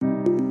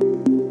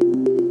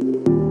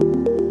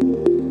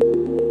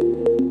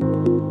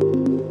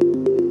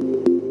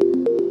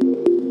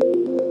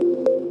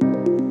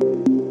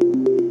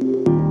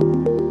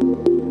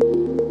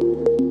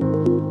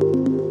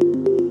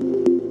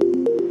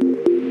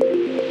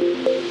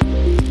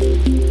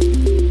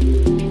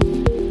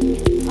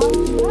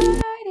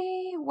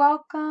Alrighty,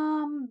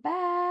 welcome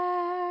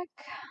back.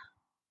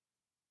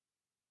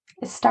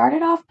 It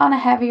started off on a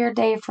heavier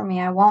day for me,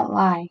 I won't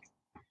lie.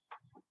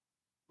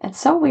 It's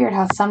so weird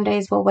how some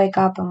days we'll wake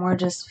up and we're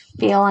just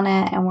feeling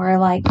it and we're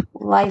like,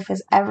 life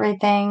is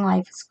everything,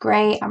 life is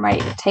great, I'm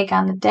ready to take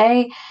on the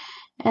day.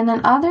 And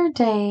then other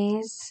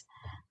days,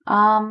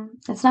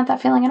 it's not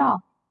that feeling at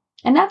all.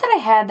 And not that I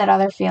had that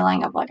other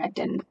feeling of like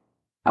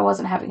I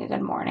wasn't having a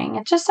good morning.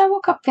 It's just I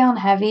woke up feeling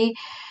heavy.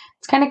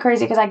 It's kind of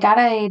crazy because I got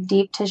a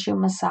deep tissue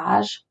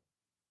massage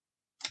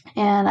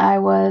and I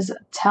was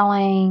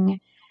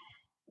telling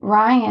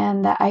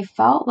Ryan that I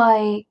felt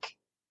like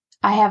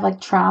I have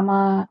like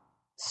trauma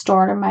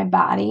stored in my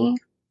body.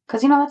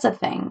 Because, that's a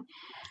thing.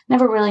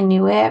 Never really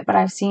knew it, but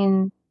I've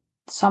seen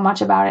so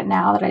much about it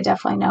now that I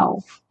definitely know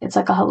it's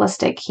like a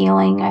holistic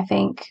healing, I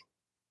think.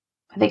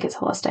 I think it's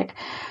holistic.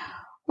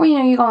 Where,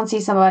 you go and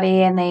see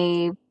somebody and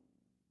they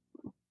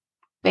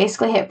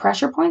basically hit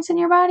pressure points in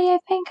your body, I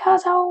think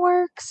is how it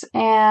works.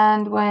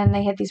 And when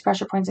they hit these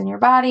pressure points in your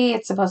body,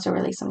 it's supposed to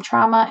release some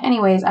trauma.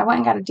 Anyways, I went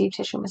and got a deep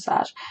tissue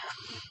massage.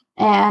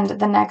 And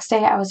the next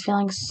day I was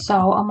feeling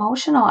so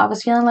emotional. I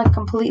was feeling like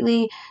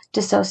completely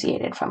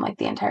dissociated from like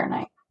the entire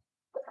night.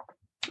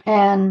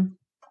 And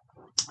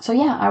so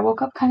yeah, I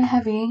woke up kind of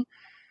heavy,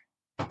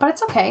 but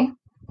it's okay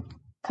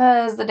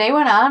because the day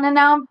went on and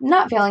now I'm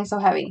not feeling so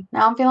heavy.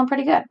 Now I'm feeling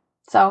pretty good.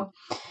 So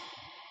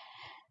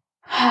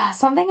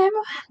something I'm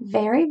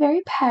very,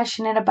 very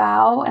passionate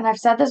about, and I've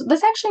said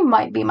this actually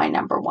might be my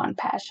number one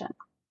passion,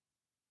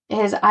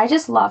 is I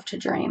just love to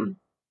dream.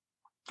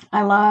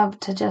 I love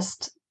to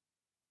just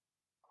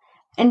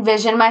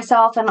envision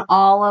myself in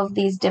all of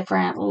these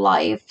different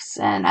lives,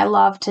 and I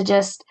love to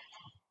just,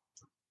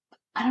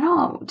 I don't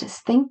know,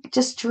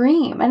 just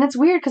dream. And it's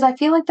weird because I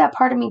feel like that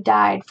part of me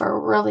died for a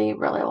really,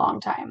 really long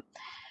time.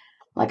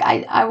 Like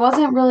I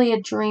wasn't really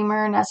a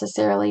dreamer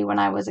necessarily when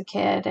I was a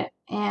kid,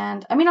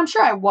 and I mean I'm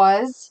sure I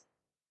was,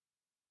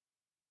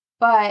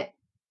 but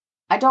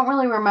I don't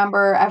really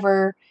remember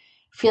ever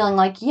feeling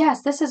like,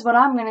 yes, this is what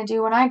I'm going to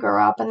do when I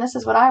grow up, and this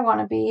is what I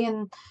want to be,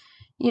 and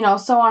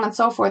so on and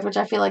so forth, which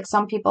I feel like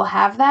some people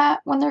have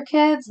that when they're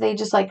kids. They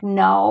just like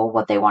know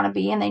what they want to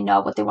be and they know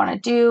what they want to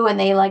do and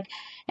they like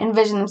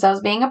envision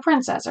themselves being a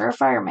princess or a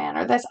fireman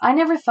or this. I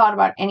never thought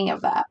about any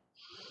of that.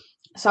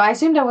 So I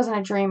assumed I wasn't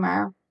a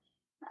dreamer.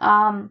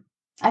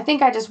 I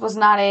think I just was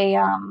not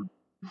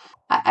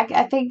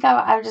I think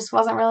I just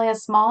wasn't really a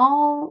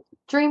small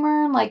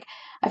dreamer. Like,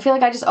 I feel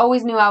like I just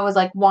always knew I was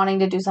like wanting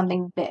to do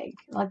something big.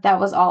 Like that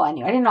was all I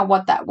knew. I didn't know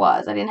what that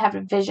was. I didn't have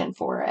a vision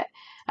for it.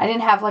 I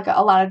didn't have like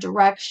a lot of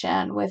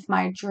direction with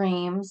my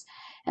dreams.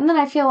 And then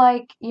I feel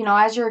like,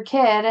 as you're a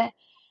kid,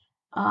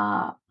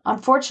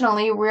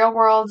 unfortunately, real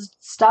world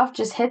stuff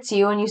just hits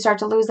you and you start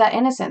to lose that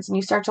innocence and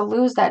you start to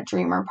lose that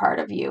dreamer part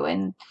of you.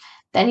 And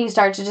then you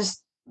start to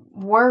just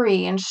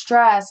worry and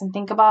stress and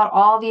think about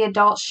all the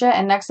adult shit.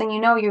 And next thing you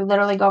know, you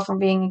literally go from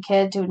being a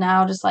kid to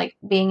now just like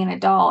being an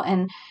adult.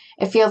 And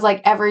it feels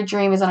like every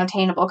dream is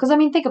unattainable. Because I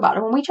mean, think about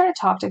it. When we try to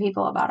talk to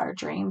people about our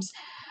dreams,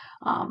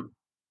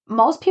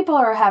 most people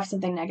have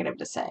something negative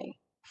to say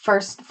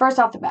first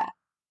off the bat.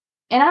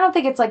 And I don't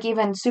think it's like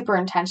even super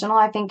intentional.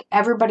 I think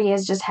everybody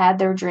has just had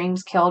their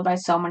dreams killed by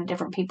so many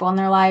different people in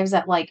their lives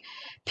that like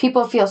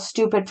people feel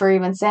stupid for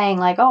even saying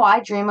like, oh, I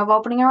dream of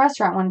opening a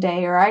restaurant one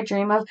day, or I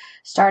dream of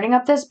starting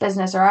up this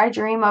business, or I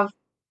dream of,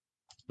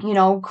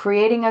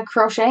 creating a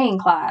crocheting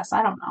class.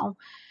 I don't know.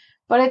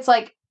 But it's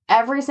like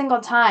every single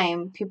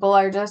time people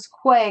are just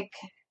quick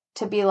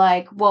to be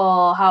like,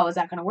 well, how is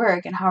that going to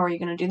work? And how are you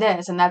going to do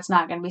this? And that's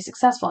not going to be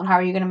successful. And how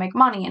are you going to make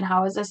money? And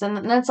how is this? And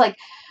it's like,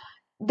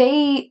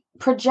 they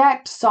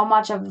project so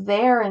much of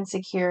their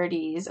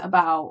insecurities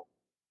about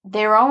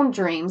their own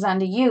dreams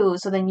onto you,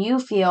 so then you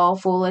feel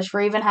foolish for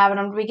even having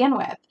them to begin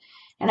with.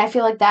 And I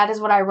feel like that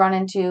is what I run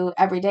into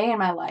every day in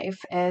my life,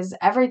 is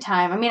every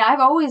time. I mean, I've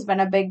always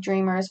been a big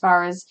dreamer as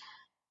far as,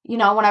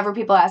 whenever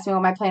people ask me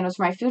what my plan was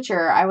for my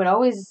future, I would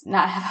always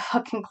not have a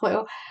fucking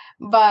clue.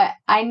 But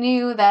I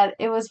knew that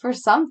it was for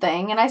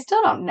something, and I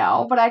still don't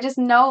know, but I just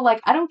know, like,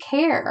 I don't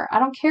care. I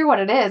don't care what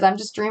it is. I'm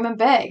just dreaming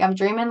big. I'm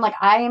dreaming like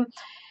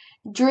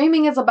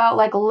dreaming is about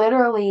like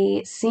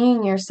literally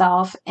seeing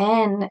yourself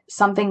in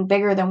something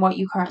bigger than what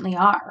you currently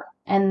are.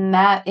 And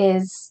that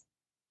is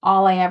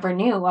all I ever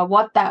knew.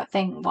 What that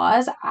thing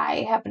was,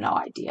 I have no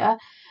idea.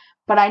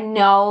 But I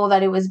know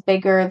that it was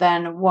bigger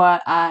than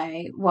what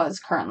I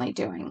was currently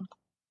doing.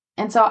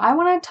 And so I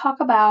want to talk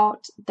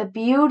about the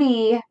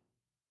beauty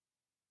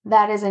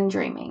that is in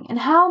dreaming and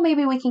how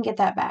maybe we can get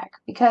that back.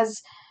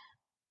 Because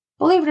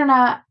believe it or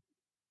not,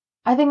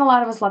 I think a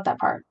lot of us let that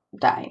part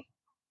die.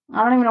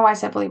 I don't even know why I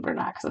said believe it or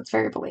not, because it's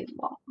very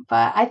believable.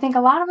 But I think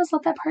a lot of us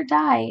let that part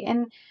die.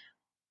 And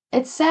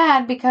it's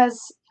sad because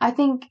I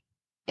think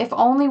if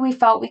only we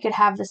felt we could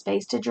have the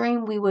space to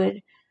dream, we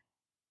would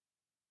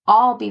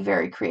all be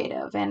very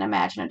creative and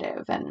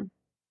imaginative. And,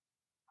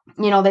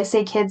 they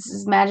say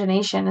kids'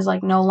 imagination is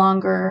like no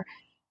longer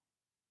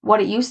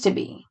what it used to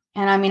be.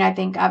 And I mean, I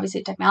think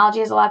obviously technology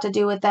has a lot to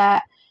do with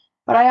that.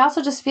 But I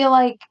also just feel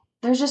like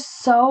there's just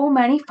so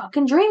many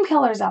fucking dream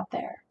killers out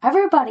there.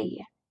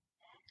 Everybody.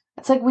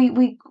 It's like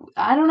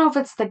I don't know if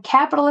it's the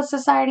capitalist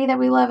society that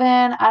we live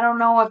in. I don't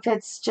know if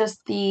it's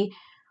just the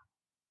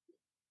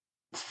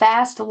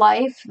fast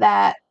life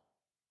that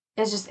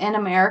is just in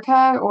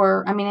America,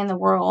 or I mean in the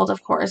world,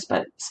 of course,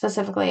 but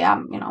specifically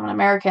I'm an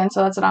American,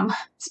 so that's what I'm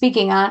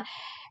speaking on.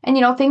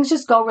 And things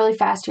just go really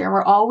fast here.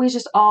 We're always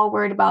just all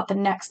worried about the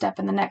next step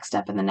and the next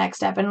step and the next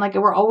step. And like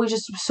we're always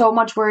just so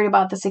much worried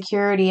about the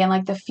security and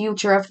like the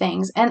future of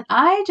things. And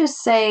I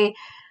just say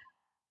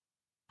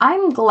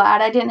I'm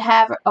glad I didn't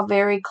have a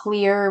very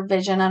clear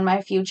vision on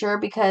my future,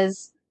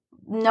 because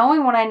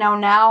knowing what I know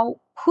now,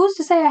 who's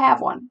to say I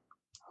have one?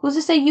 Who's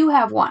to say you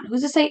have one?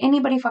 Who's to say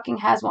anybody fucking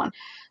has one?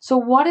 So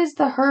what is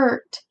the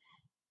hurt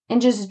in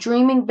just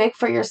dreaming big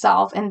for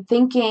yourself and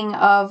thinking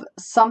of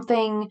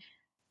something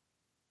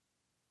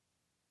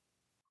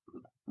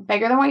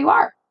bigger than what you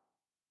are?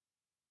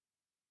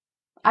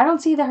 I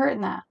don't see the hurt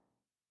in that.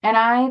 And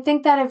I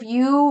think that if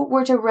you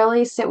were to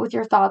really sit with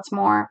your thoughts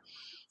more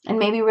and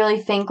maybe really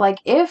think like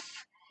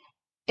if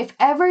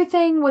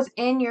everything was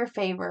in your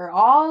favor,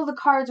 all the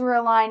cards were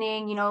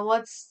aligning,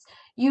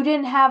 you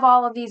didn't have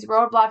all of these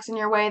roadblocks in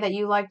your way that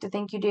you like to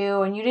think you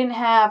do, and you didn't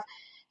have,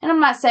 and I'm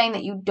not saying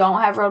that you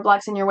don't have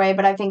roadblocks in your way,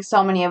 but I think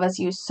so many of us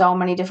use so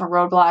many different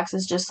roadblocks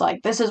as just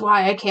like, this is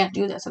why I can't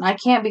do this, and I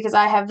can't because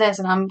I have this,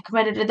 and I'm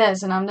committed to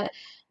this, and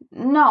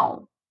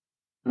no.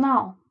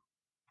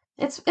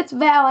 It's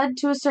valid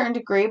to a certain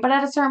degree, but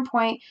at a certain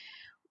point,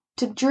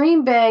 to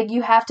dream big,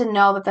 you have to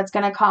know that that's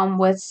going to come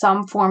with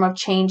some form of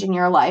change in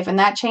your life. And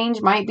that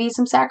change might be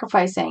some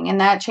sacrificing. And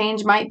that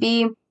change might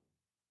be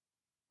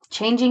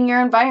changing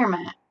your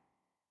environment.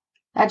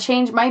 That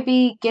change might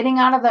be getting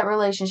out of that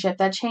relationship.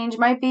 That change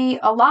might be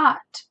a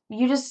lot.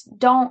 You just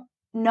don't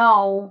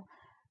know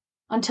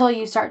until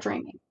you start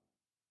dreaming.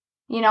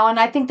 And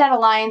I think that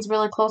aligns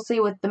really closely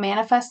with the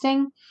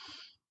manifesting.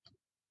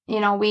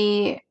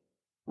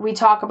 We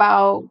talk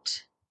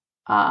about,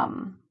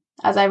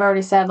 as I've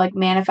already said, like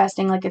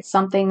manifesting, like it's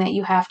something that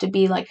you have to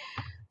be like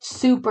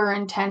super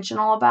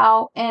intentional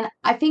about. And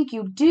I think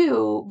you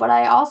do, but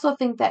I also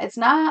think that it's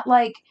not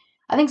like,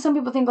 I think some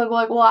people think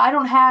like, well,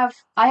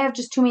 I have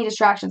just too many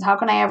distractions. How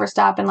can I ever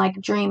stop and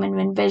like dream and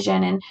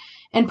envision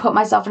and put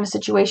myself in a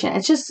situation?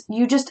 It's just,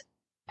 you just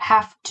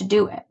have to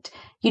do it.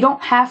 You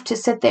don't have to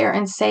sit there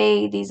and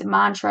say these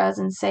mantras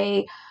and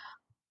say,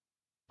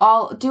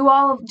 do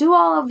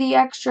all of the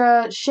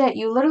extra shit.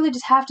 You literally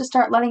just have to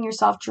start letting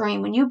yourself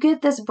dream. When you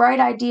get this bright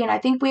idea, and I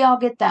think we all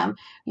get them,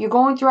 you're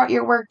going throughout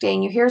your workday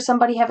and you hear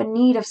somebody have a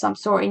need of some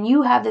sort and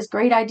you have this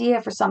great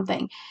idea for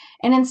something.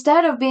 And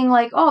instead of being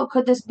like, oh,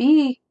 could this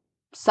be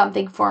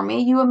something for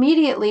me? You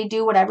immediately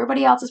do what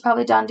everybody else has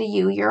probably done to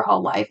you your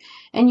whole life,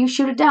 and you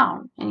shoot it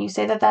down and you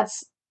say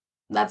that's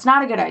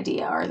not a good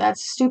idea, or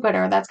that's stupid,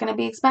 or that's going to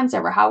be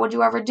expensive, or how would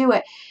you ever do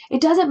it?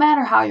 It doesn't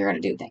matter how you're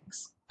going to do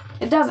things.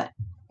 It doesn't.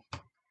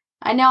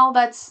 I know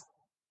that's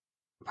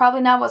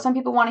probably not what some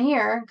people want to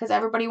hear, because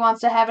everybody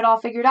wants to have it all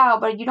figured out,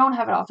 but you don't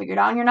have it all figured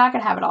out, and you're not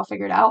going to have it all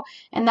figured out.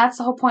 And that's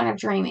the whole point of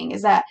dreaming,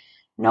 is that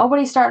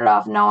nobody started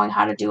off knowing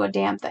how to do a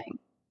damn thing.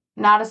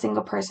 Not a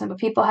single person, but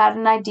people had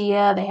an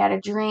idea, they had a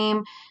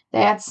dream,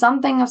 they had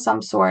something of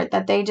some sort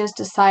that they just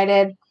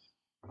decided,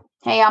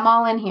 hey, I'm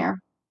all in here.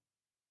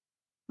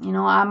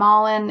 I'm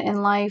all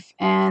in life,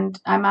 and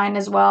I might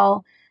as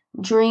well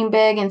dream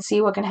big and see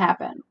what can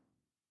happen.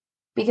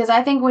 Because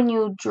I think when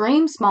you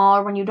dream small,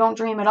 or when you don't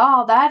dream at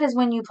all, that is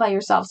when you play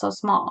yourself so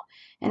small.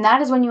 And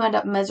that is when you end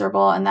up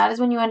miserable. And that is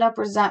when you end up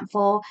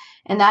resentful.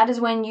 And that is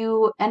when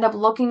you end up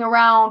looking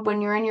around when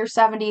you're in your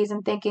 70s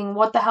and thinking,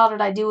 what the hell did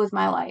I do with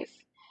my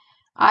life?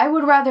 I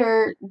would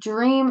rather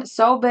dream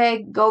so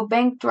big, go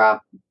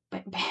bankrupt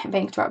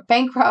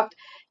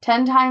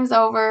 10 times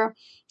over.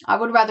 I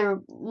would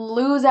rather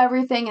lose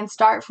everything and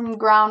start from the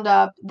ground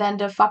up than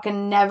to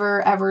fucking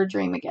never, ever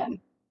dream again.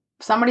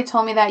 Somebody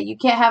told me that you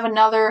can't have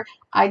another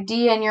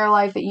idea in your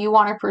life that you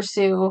want to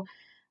pursue.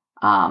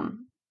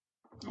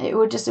 It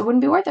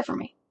wouldn't be worth it for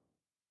me.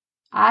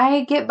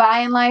 I get by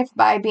in life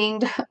by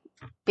being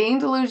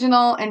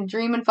delusional and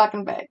dreaming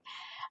fucking big.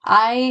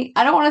 I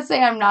don't want to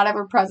say I'm not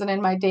ever present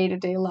in my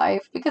day-to-day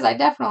life, because I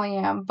definitely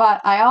am,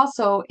 but I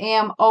also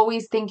am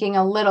always thinking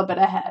a little bit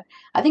ahead.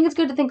 I think it's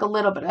good to think a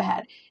little bit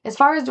ahead. As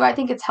far as, do I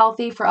think it's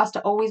healthy for us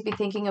to always be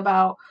thinking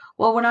about,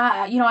 well, when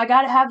I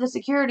got to have the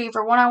security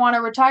for when I want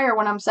to retire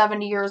when I'm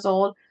 70 years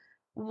old.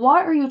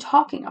 What are you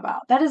talking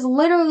about? That is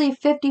literally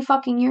 50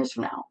 fucking years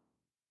from now.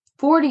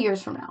 40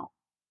 years from now.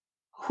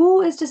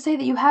 Who is to say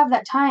that you have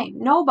that time?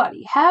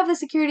 Nobody. Have the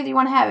security that you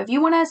want to have. If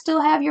you want to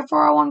still have your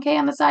 401k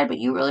on the side, but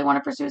you really want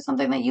to pursue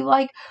something that you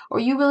like, or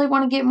you really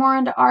want to get more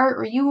into art,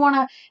 or you want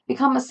to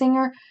become a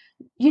singer,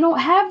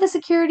 have the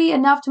security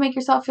enough to make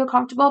yourself feel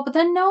comfortable, but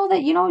then know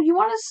that, you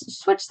want to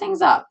switch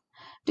things up.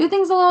 Do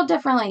things a little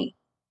differently.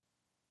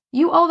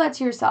 You owe that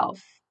to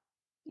yourself.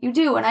 You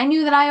do. And I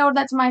knew that I owed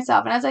that to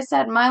myself. And as I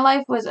said, my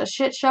life was a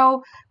shit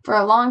show for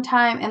a long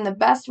time. And the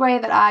best way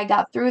that I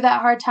got through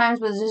that hard times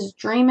was just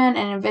dreaming and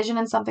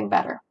envisioning something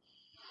better.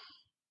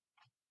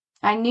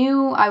 I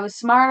knew I was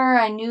smarter.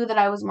 I knew that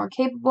I was more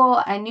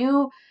capable. I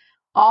knew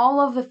all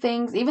of the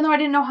things, even though I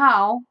didn't know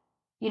how.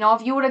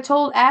 If you would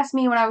have asked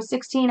me when I was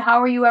 16,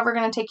 how are you ever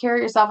going to take care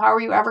of yourself? How are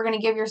you ever going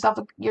to give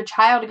your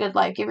child a good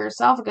life, give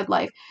yourself a good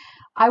life?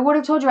 I would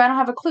have told you I don't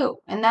have a clue.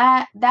 And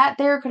that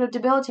there could have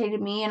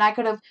debilitated me, and I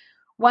could have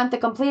went the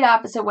complete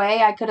opposite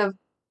way. I could have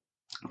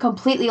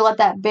completely let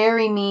that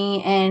bury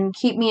me and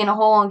keep me in a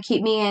hole and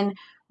keep me in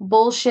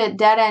bullshit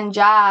dead-end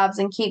jobs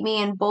and keep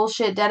me in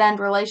bullshit dead-end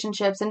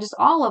relationships and just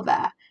all of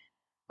that.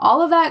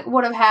 All of that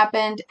would have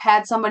happened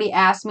had somebody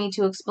asked me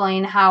to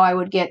explain how I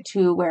would get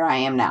to where I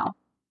am now.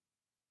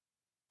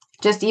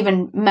 Just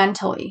even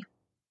mentally.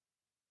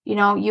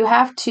 You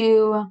have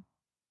to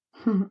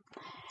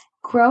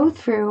grow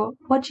through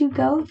what you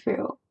go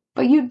through.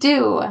 But you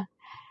do.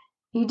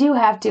 You do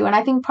have to. And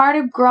I think part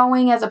of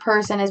growing as a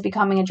person is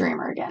becoming a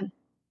dreamer again.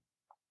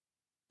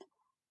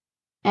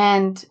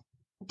 And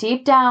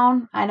deep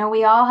down, I know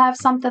we all have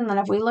something that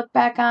if we look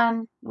back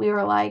on, we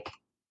were like,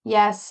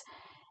 yes,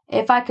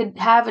 if I could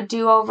have a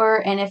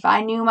do-over, and if I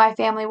knew my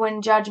family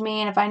wouldn't judge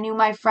me, and if I knew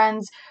my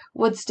friends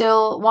would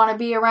still want to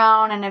be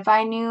around, and if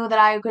I knew that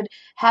I could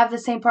have the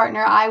same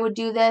partner, I would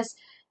do this.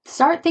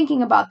 Start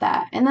thinking about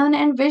that. And then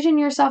envision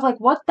yourself like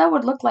what that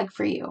would look like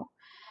for you.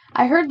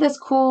 I heard this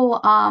cool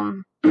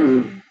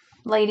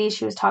lady,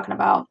 she was talking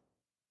about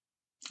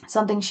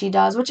something she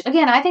does, which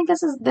again, I think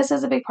this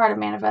is a big part of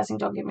manifesting,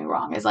 don't get me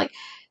wrong. Is like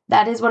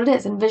that is what it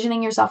is,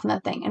 envisioning yourself in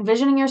that thing.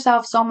 Envisioning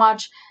yourself so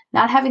much,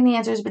 not having the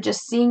answers, but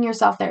just seeing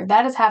yourself there.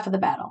 That is half of the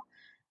battle.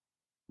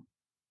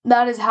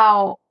 That is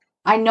how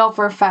I know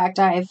for a fact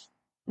I've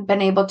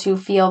been able to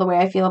feel the way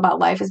I feel about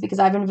life, is because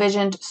I've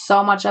envisioned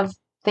so much of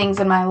things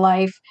in my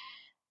life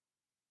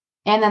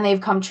and then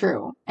they've come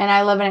true. And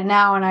I live in it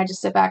now, and I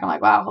just sit back and I'm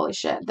like, wow, holy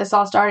shit. This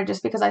all started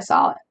just because I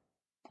saw it.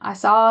 I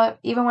saw it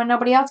even when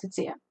nobody else could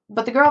see it.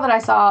 But the girl that I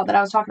saw, that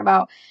I was talking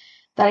about,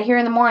 that I hear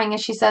in the morning,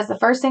 is she says the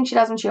first thing she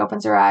does when she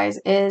opens her eyes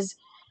is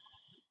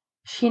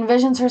she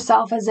envisions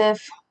herself as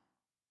if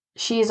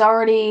she's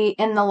already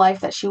in the life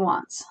that she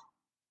wants.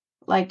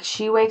 Like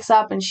she wakes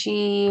up and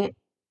she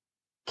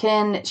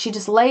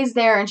just lays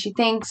there and she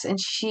thinks and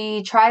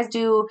she tries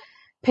to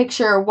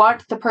picture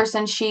what the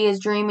person she is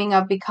dreaming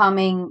of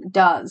becoming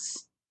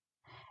does.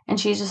 And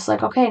she's just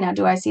like, okay, now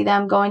do I see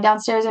them going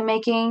downstairs and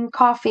making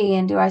coffee?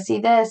 And do I see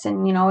this?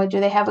 And, do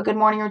they have a good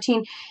morning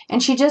routine?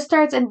 And she just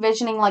starts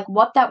envisioning like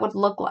what that would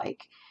look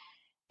like.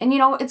 And,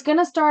 it's going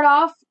to start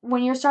off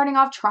when you're starting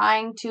off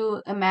trying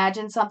to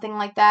imagine something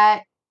like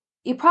that.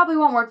 It probably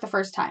won't work the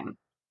first time.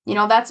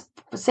 That's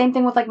the same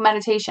thing with like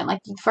meditation.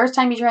 Like the first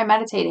time you try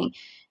meditating,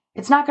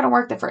 it's not going to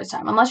work the first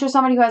time unless you're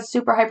somebody who has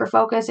super hyper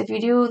focus. If you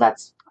do,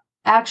 that's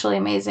actually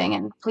amazing.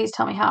 And please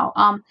tell me how.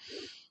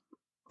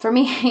 For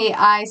me,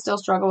 I still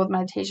struggle with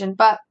meditation,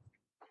 but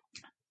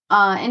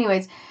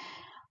anyways,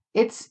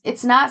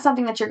 it's not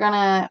something that you're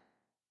gonna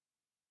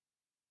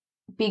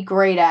be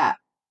great at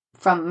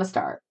from the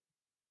start.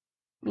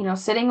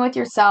 Sitting with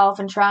yourself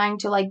and trying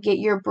to like get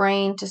your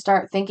brain to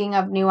start thinking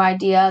of new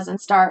ideas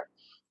and start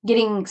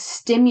getting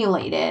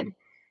stimulated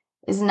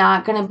is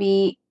not gonna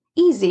be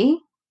easy,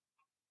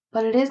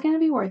 but it is gonna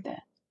be worth it.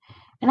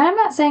 And I'm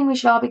not saying we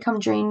should all become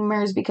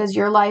dreamers because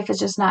your life is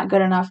just not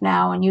good enough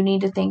now and you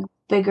need to think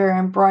bigger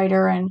and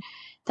brighter, and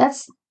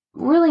that's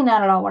really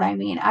not at all what I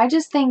mean. I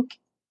just think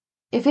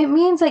if it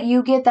means that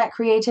you get that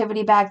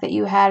creativity back that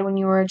you had when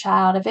you were a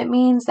child, if it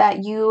means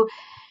that you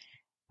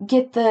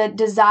get the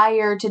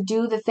desire to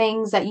do the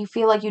things that you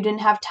feel like you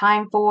didn't have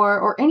time for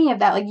or any of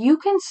that, like you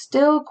can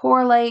still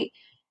correlate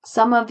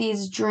some of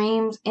these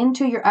dreams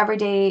into your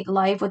everyday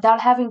life without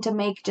having to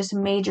make just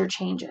major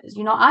changes.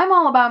 I'm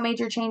all about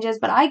major changes,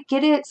 but I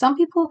get it. Some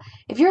people,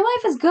 if your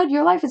life is good,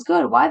 your life is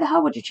good. Why the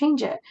hell would you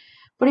change it?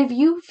 But if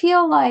you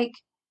feel like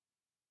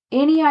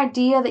any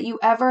idea that you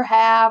ever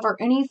have or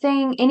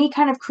anything, any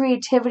kind of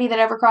creativity that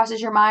ever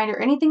crosses your mind or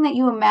anything that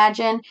you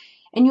imagine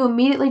and you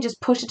immediately just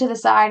push it to the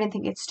side and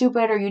think it's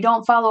stupid, or you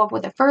don't follow up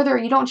with it further, or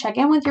you don't check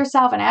in with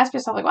yourself and ask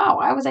yourself like, wow,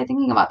 why was I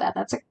thinking about that?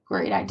 That's a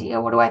great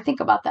idea. What do I think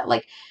about that?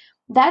 Like,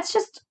 that's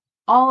just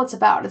all it's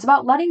about. It's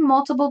about letting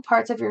multiple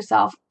parts of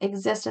yourself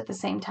exist at the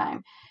same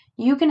time.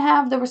 You can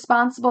have the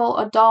responsible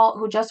adult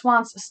who just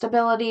wants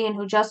stability and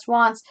who just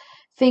wants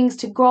things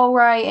to go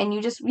right, and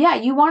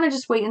you want to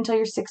just wait until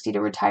you're 60 to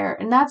retire,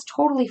 and that's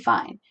totally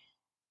fine.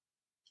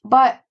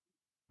 But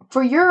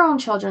for your own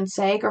children's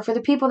sake, or for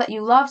the people that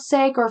you love's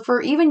sake, or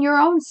for even your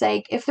own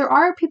sake, if there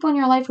are people in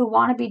your life who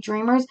want to be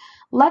dreamers,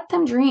 let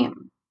them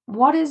dream.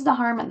 What is the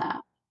harm in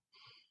that?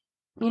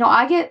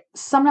 I get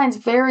sometimes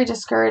very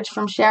discouraged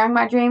from sharing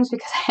my dreams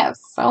because I have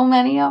so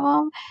many of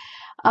them.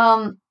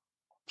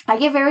 I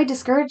get very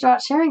discouraged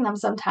about sharing them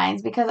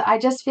sometimes because I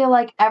just feel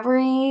like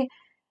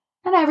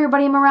not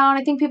everybody I'm around,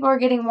 I think people are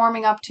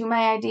warming up to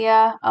my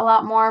idea a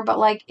lot more, but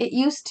like it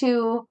used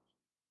to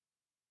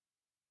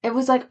it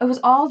was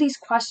all these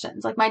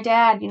questions. Like my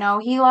dad,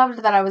 he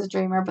loved that I was a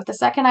dreamer, but the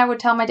second I would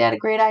tell my dad a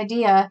great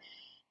idea,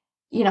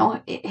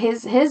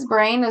 his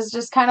brain is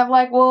just kind of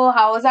like, well,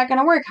 how is that going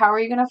to work? How are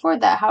you going to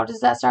afford that? How does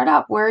that start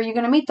up? Where are you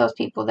going to meet those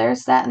people?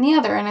 There's that and the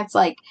other. And it's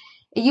like,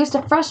 it used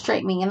to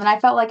frustrate me. And then I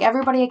felt like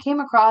everybody I came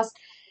across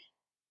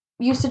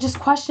used to just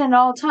question it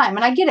all the time.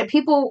 And I get it.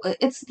 People,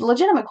 it's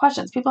legitimate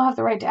questions. People have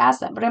the right to ask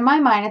them. But in my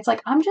mind, it's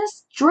like, I'm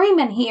just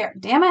dreaming here.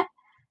 Damn it.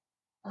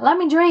 Let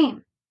me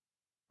dream.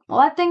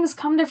 Let things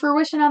come to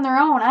fruition on their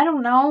own. I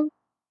don't know.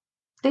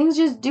 Things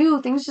just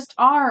do. Things just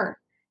are.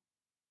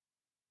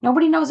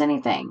 Nobody knows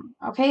anything,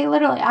 okay?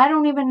 Literally, I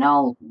don't even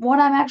know what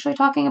I'm actually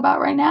talking about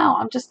right now.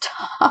 I'm just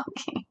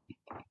talking.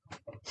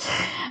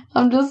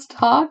 I'm just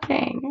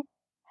talking.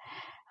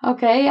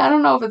 Okay? I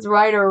don't know if it's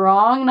right or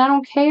wrong, and I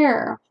don't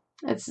care.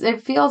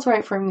 It feels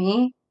right for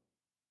me.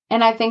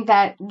 And I think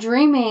that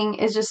dreaming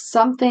is just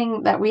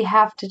something that we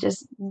have to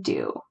just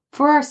do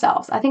for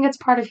ourselves. I think it's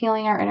part of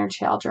healing our inner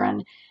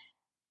children.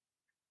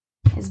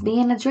 Is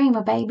being a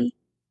dreamer, baby.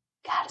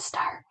 Gotta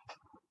start.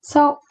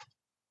 So,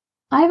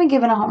 I haven't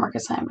given a homework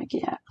assignment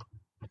yet.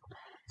 I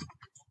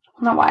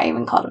don't know why I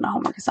even called it a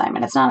homework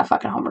assignment. It's not a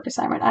fucking homework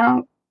assignment.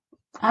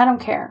 I don't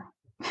care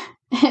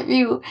if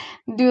you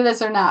do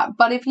this or not.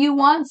 But if you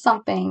want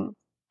something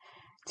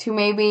to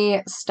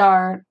maybe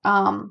start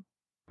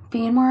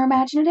being more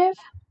imaginative,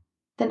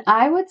 then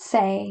I would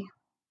say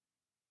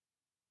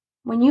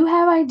when you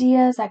have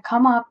ideas that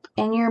come up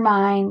in your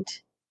mind,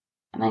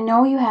 and I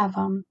know you have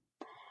them,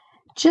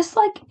 just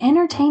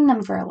entertain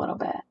them for a little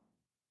bit.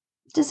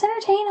 Just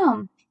entertain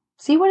them.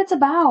 See what it's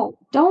about.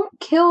 Don't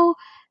kill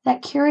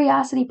that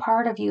curiosity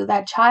part of you,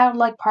 that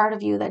childlike part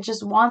of you that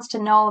just wants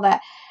to know that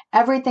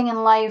everything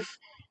in life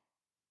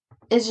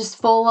is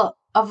just full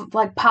of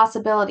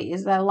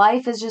possibilities, that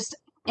life is just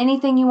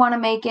anything you want to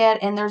make it,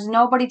 and there's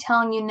nobody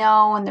telling you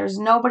no, and there's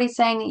nobody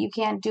saying that you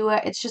can't do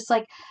it. It's just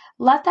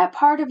let that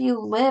part of you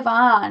live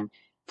on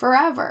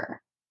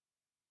forever.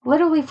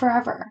 Literally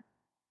forever.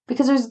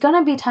 Because there's going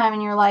to be time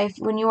in your life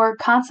when you are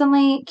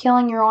constantly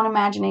killing your own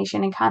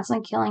imagination and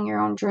constantly killing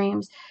your own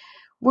dreams,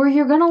 where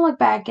you're going to look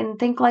back and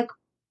think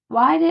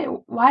why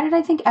did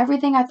I think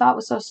everything I thought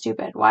was so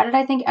stupid? Why did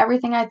I think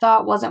everything I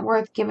thought wasn't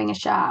worth giving a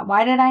shot?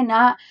 Why did I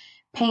not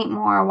paint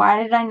more?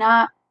 Why did I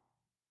not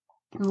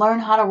learn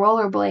how to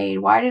rollerblade?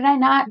 Why did I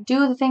not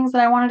do the things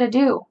that I wanted to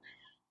do?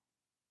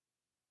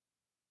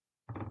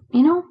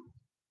 I don't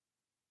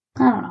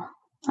know.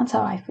 That's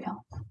how I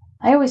feel.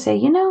 I always say,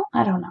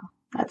 I don't know.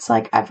 That's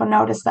I've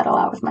noticed that a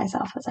lot with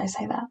myself as I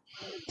say that.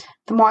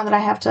 The more that I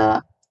have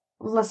to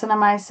listen to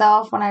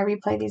myself when I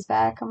replay these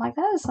back, I'm like,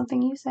 that is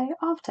something you say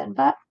often,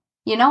 but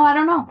I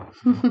don't know.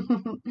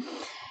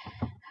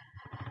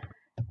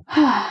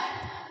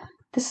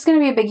 This is going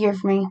to be a big year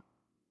for me.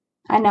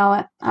 I know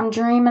it. I'm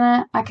dreaming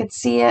it. I could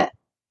see it.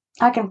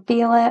 I can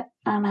feel it.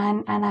 And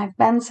I've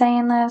been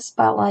saying this,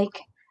 but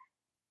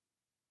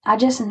I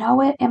just know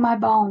it in my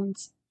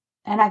bones.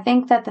 And I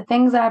think that the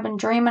things that I've been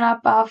dreaming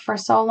up of for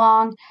so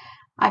long,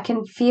 I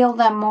can feel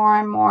them more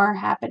and more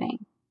happening.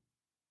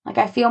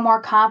 I feel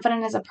more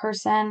confident as a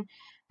person.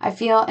 I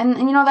feel, and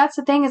that's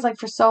the thing is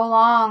for so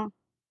long,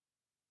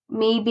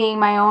 me being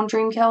my own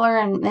dream killer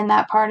and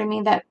that part of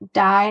me that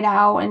died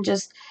out and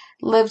just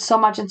lived so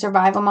much in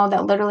survival mode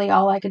that literally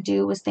all I could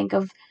do was think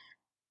of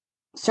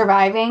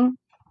surviving.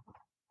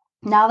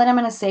 Now that I'm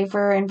in a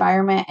safer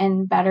environment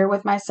and better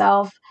with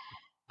myself,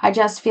 I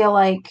just feel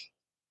I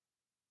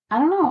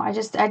don't know.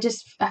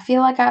 I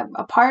feel like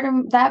a part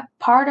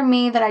of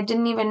me that I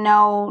didn't even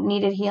know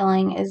needed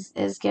healing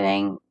is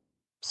getting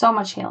so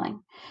much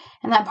healing.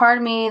 And that part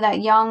of me,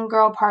 that young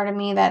girl part of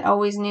me that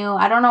always knew,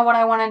 I don't know what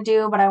I want to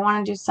do, but I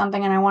want to do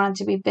something and I want it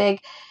to be big.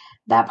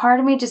 That part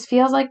of me just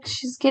feels like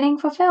she's getting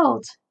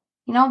fulfilled.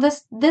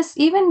 This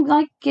even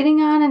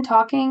getting on and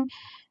talking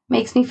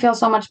makes me feel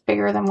so much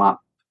bigger than what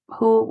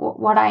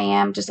I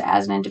am just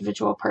as an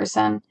individual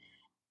person.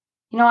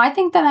 I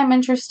think that I'm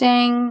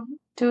interesting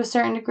to a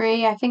certain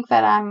degree. I think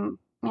that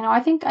I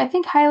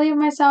think highly of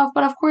myself,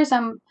 but of course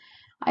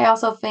I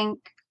also think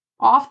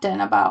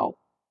often about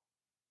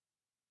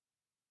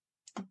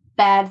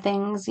bad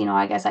things,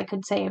 I guess I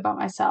could say about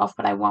myself,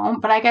 but I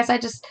won't. But I guess I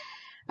just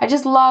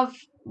love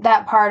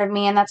that part of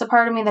me, and that's a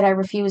part of me that I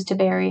refuse to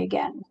bury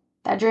again.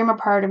 That dreamer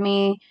part of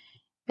me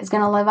is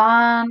going to live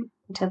on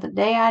until the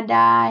day I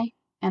die,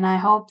 and I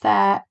hope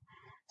that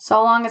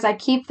so long as I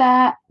keep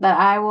that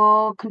I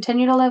will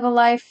continue to live a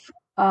life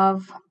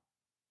of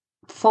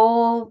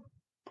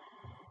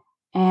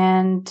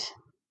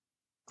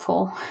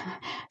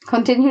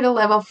continue to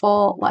live a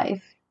full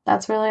life.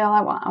 That's really all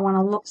I want. I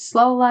want a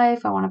slow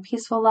life. I want a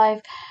peaceful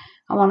life.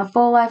 I want a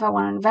full life. I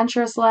want an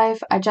adventurous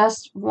life. I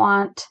just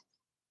want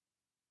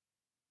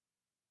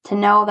to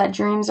know that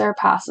dreams are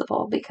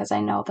possible because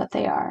I know that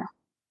they are.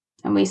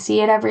 And we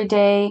see it every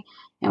day,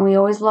 and we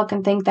always look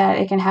and think that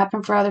it can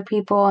happen for other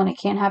people and it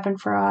can't happen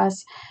for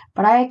us.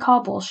 But I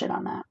call bullshit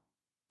on that.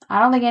 I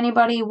don't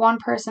think one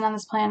person on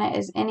this planet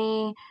is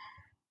any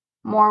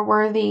more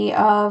worthy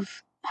of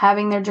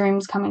having their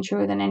dreams coming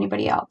true than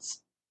anybody else.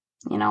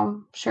 You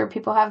know, sure,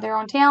 people have their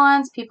own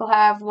talents, people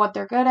have what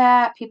they're good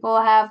at,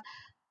 people have,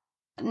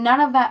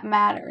 none of that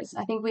matters.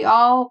 I think we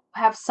all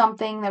have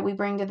something that we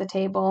bring to the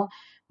table.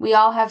 We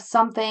all have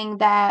something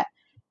that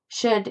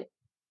should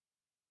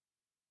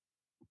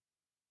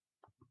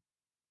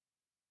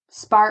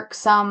spark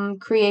some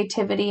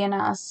creativity in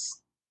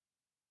us.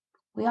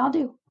 We all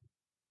do.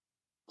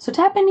 So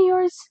tap into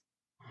yours.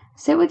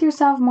 Sit with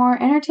yourself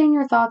more, entertain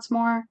your thoughts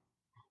more.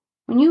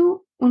 When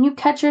you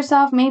catch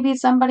yourself, maybe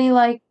somebody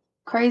like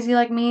crazy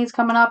like me is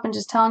coming up and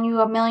just telling you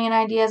a million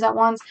ideas at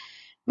once.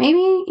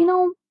 Maybe,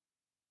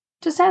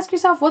 just ask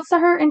yourself, what's the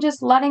hurt in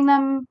just letting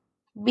them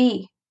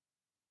be?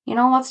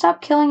 Let's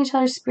stop killing each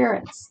other's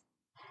spirits.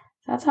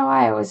 That's how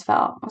I always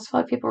felt. I always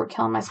felt like people were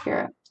killing my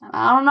spirit. And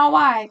I don't know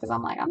why, because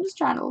I'm like, I'm just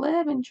trying to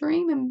live and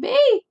dream and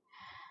be.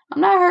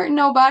 I'm not hurting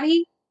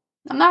nobody.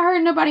 I'm not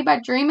hurting nobody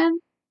by dreaming.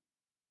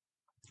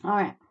 All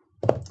right.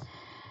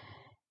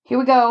 Here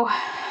we go.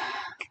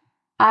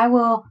 I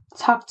will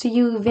talk to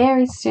you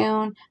very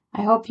soon.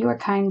 I hope you are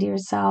kind to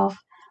yourself.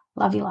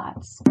 Love you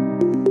lots.